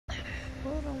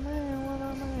What a man, what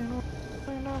a man,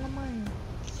 what a man.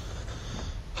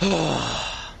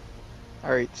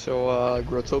 Alright, so,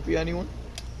 Growtopia, anyone?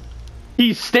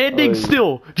 He's standing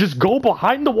still. Just go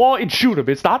behind the wall and shoot him.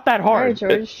 It's not that hard.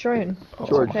 Alright, George, train.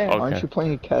 George, Okay. aren't you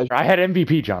playing a casual? I had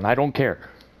MVP, John. I don't care.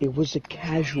 It was a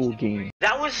casual game.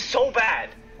 That was so bad.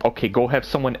 Okay, go have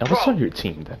someone else on your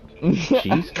team then.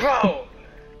 Jeez. Bro.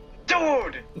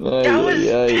 Dude. That was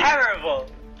terrible.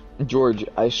 George,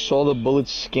 I saw the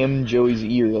bullets skim Joey's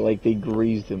ear like they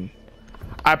grazed him.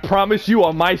 I promise you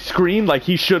on my screen, like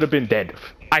he should have been dead.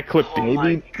 I clipped it.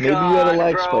 Maybe you had a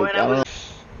lag spike. I don't know.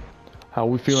 How are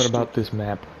we feeling about this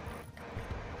map?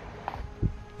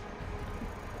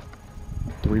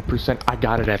 3%. I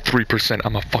got it at 3%.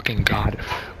 I'm a fucking god.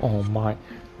 Oh my.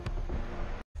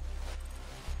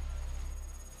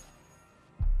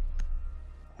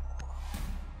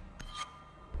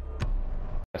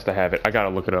 Has to have it. I gotta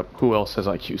look it up. Who else has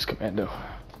IQ's Commando?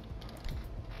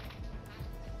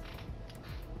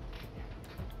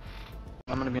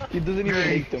 He doesn't even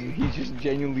hate them. He's just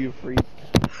genuinely afraid.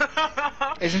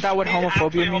 Isn't that what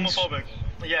homophobia means? Homophobic.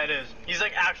 Yeah, it is. He's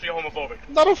like actually homophobic.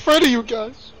 I'm not afraid of you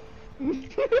guys.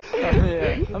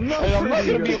 I'm not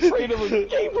gonna be afraid of a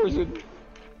gay person.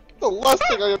 The last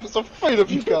thing I am is afraid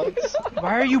of you guys.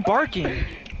 Why are you barking?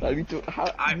 I need to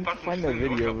find that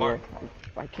video, bro.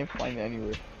 I can't find it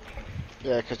anywhere.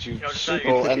 Yeah, cause you just scroll take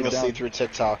it endlessly down. through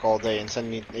TikTok all day and send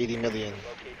me 80 million.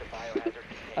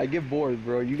 I get bored,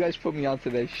 bro. You guys put me onto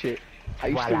that shit. I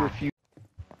used to refuse.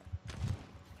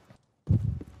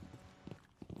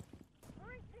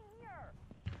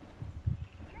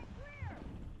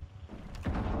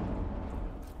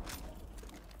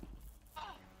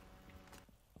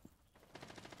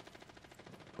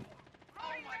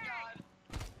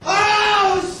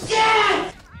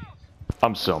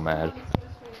 I'm so mad.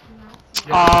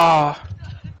 Ah!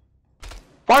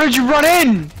 Why did you run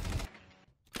in?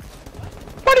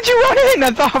 Why did you run in?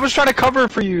 I thought I was trying to cover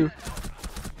for you.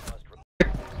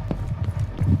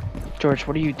 George,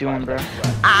 what are you doing, bro?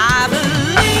 I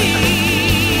believe.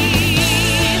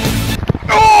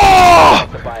 Oh!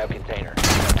 The bio container.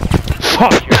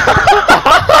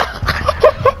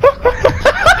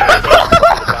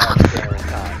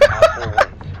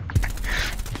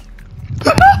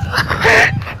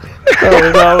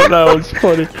 That was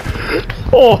funny.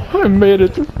 Oh, I made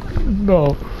it.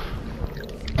 No.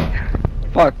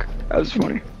 Fuck, that was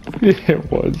funny.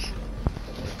 It was.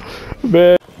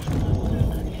 Man.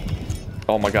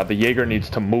 Oh my god, the Jaeger needs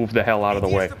to move the hell out of the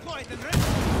way.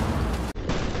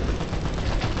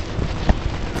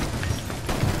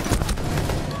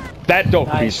 That don't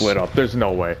be lit up. There's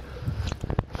no way.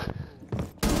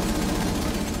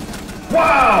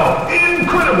 Wow!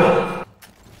 Incredible!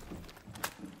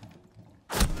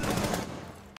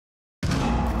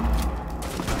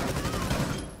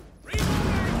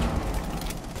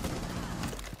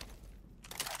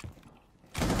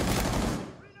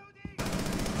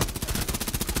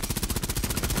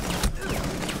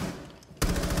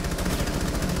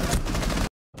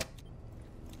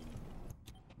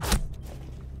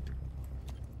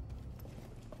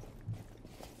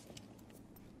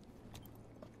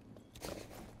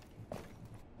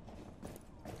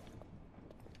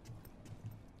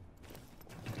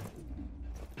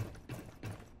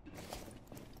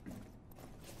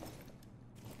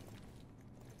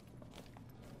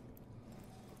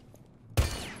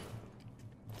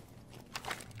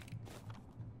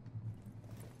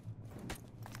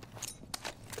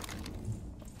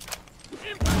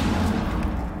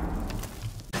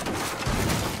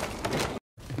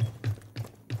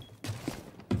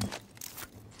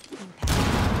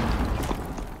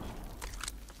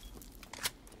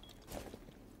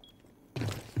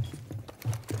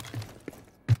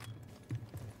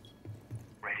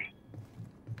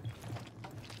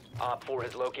 Op 4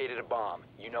 has located a bomb.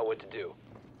 You know what to do.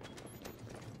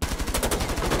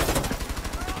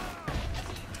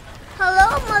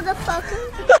 Hello,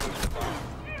 motherfucker.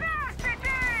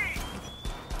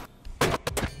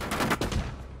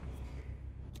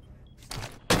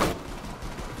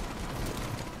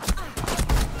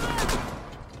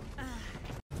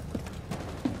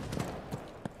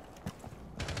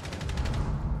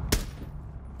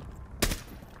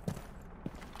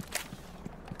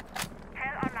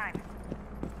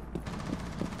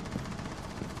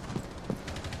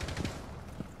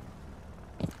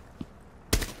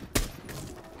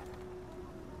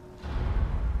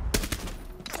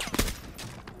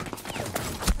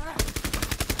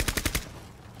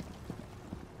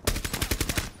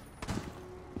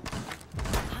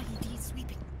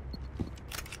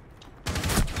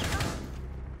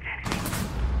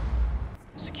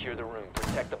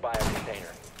 bio container.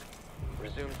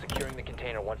 Resume securing the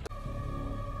container once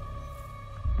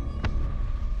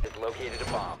has located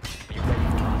a bomb. Be ready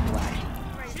for hostile action.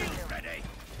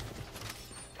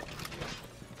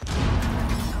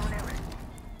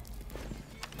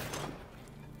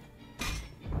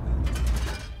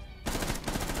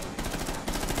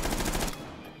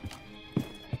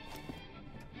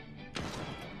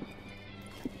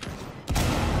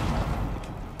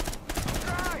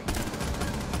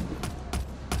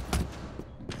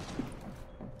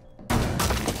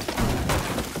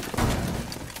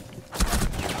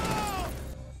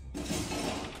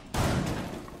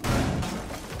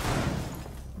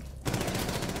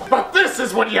 But this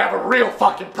is when you have a real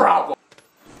fucking problem.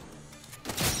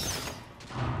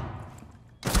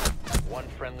 One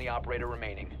friendly operator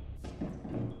remaining.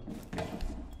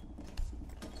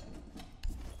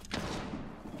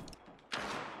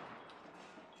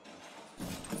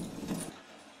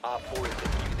 Op 4 is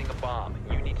defusing a bomb.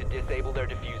 You need to disable their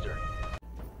diffuser.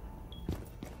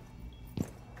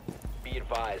 Be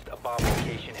advised, a bomb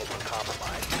location has been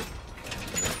compromised.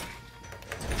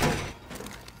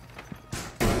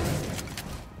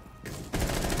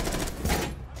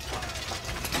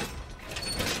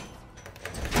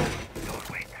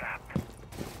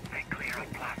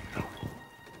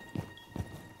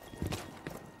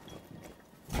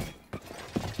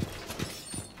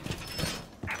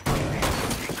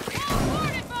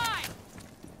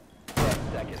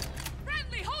 Seconds.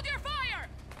 Friendly, hold your fire!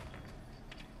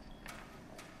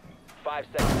 5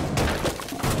 seconds.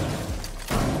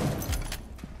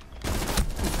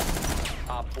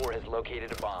 Op 4 has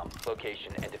located a bomb.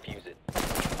 Location and defuse it.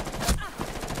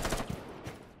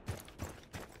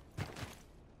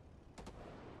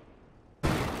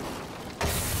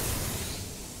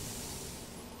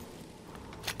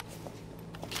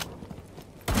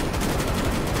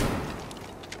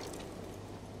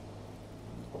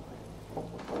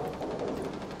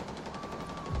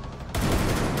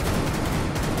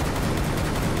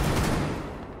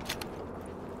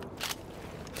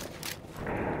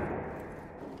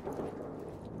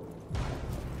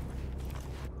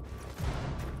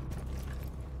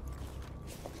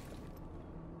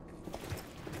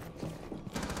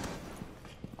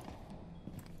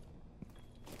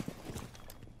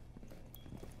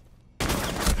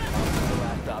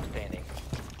 Last stop standing.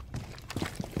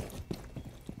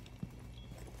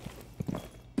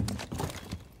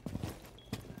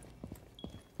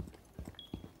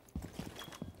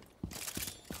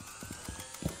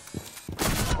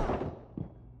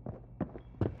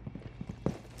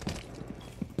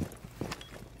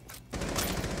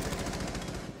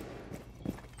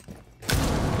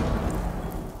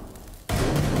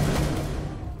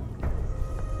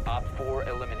 Op 4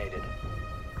 eliminated.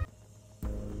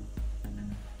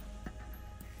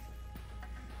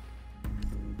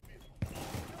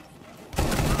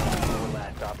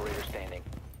 Last operator standing.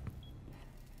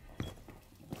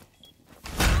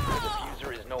 The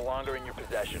diffuser is no longer in your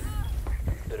possession.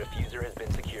 The diffuser has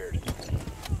been secured.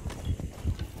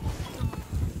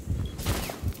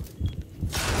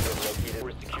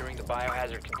 We're securing the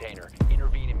biohazard container.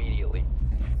 Intervene immediately.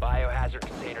 Biohazard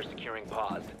container securing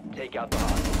paused. Take out the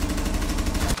hostage.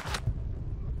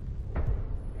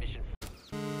 Mission.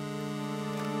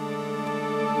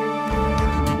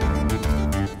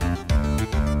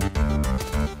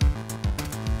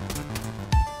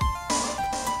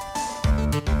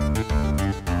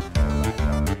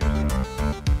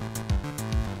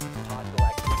 Hostile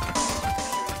activity.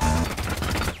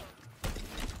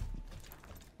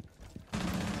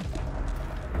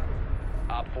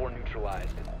 Op 4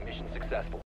 neutralized. Mission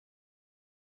successful.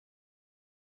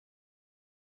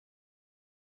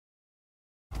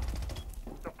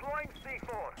 Deploying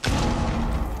C4.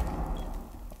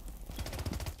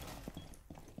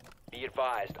 Be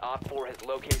advised, Op 4 has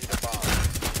located a bomb.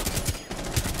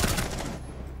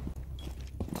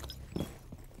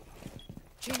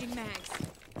 Changing mags.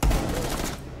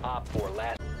 Op 4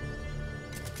 last.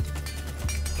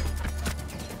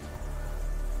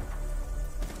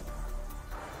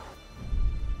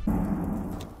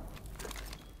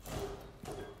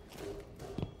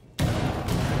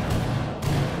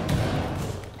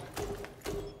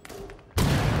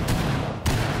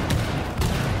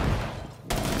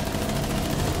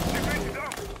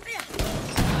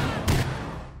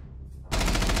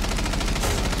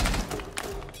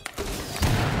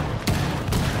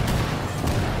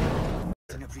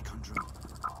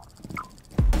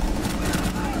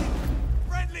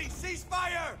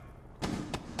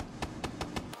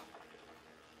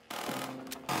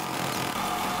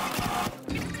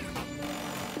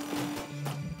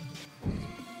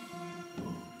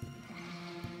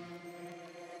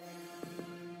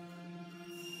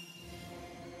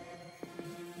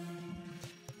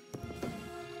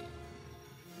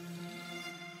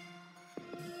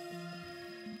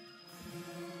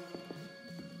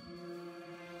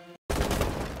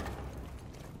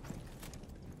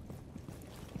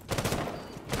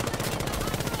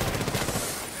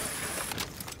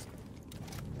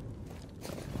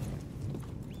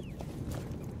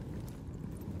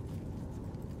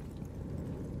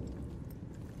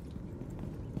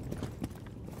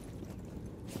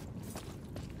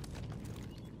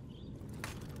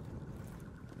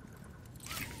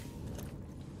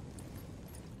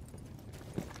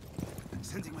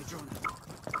 Sending my drone.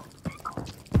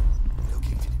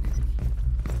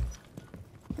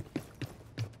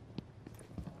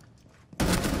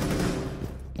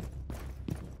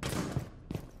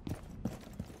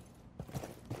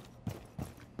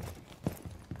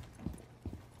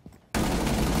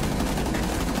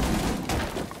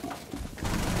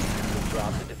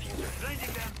 Drop the diffuser.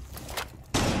 Blinding them.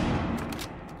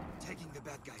 Taking the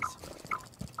bad guys.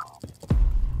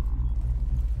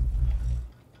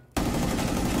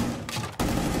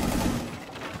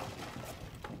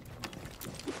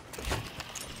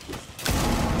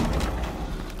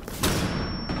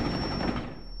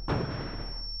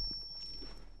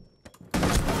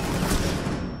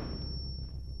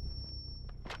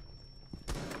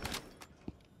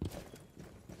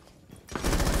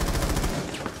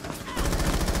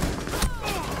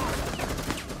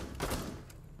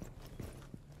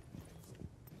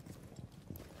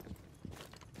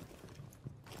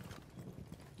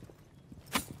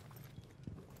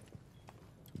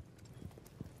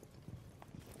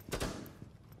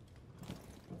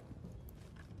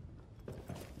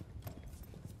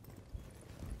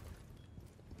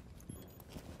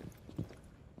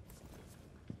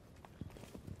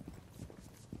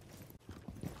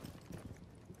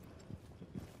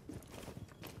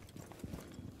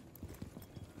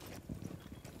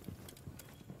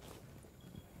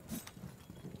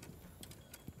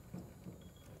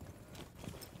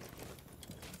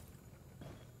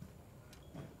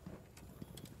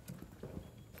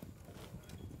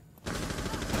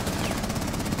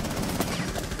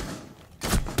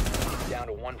 Down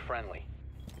to one friendly.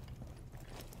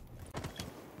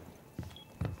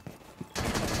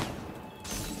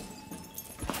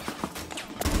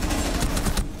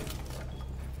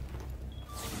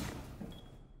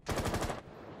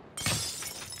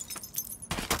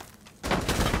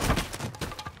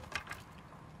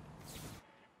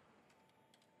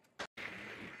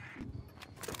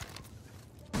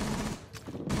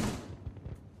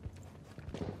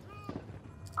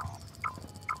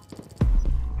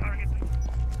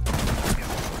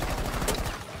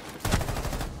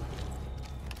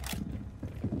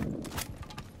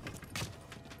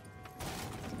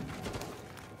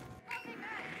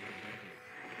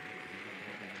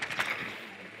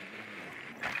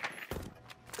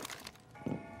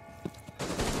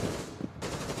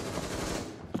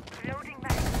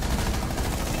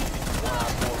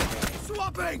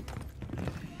 Swapping!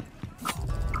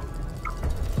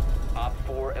 Op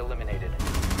 4 eliminated.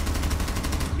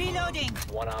 Reloading.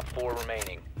 One Op 4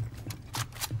 remaining.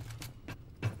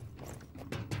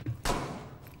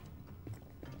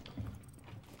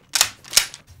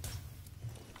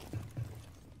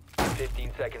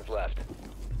 Seconds left.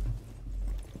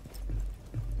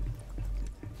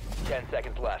 10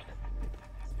 seconds left.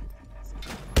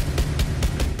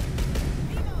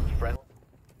 Friend.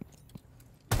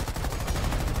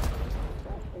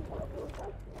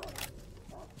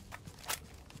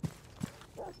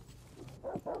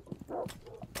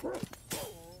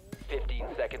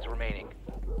 Seconds remaining.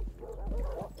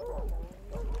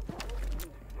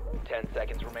 10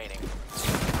 seconds remaining.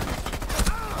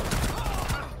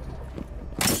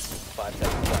 5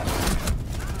 seconds left.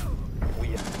 We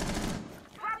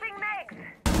Dropping Megs.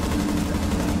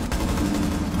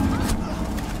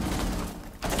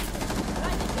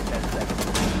 10 seconds.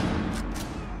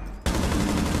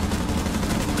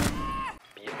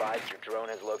 Be advised your drone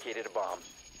has located a bomb.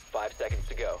 5 seconds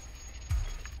to go.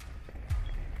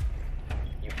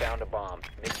 You found a bomb.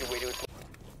 Make your way to its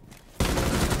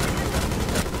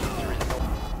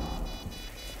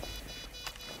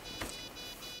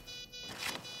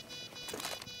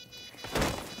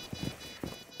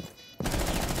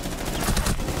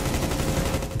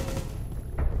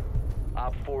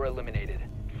Op 4 eliminated.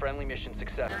 Friendly mission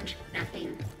successful.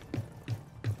 Nothing.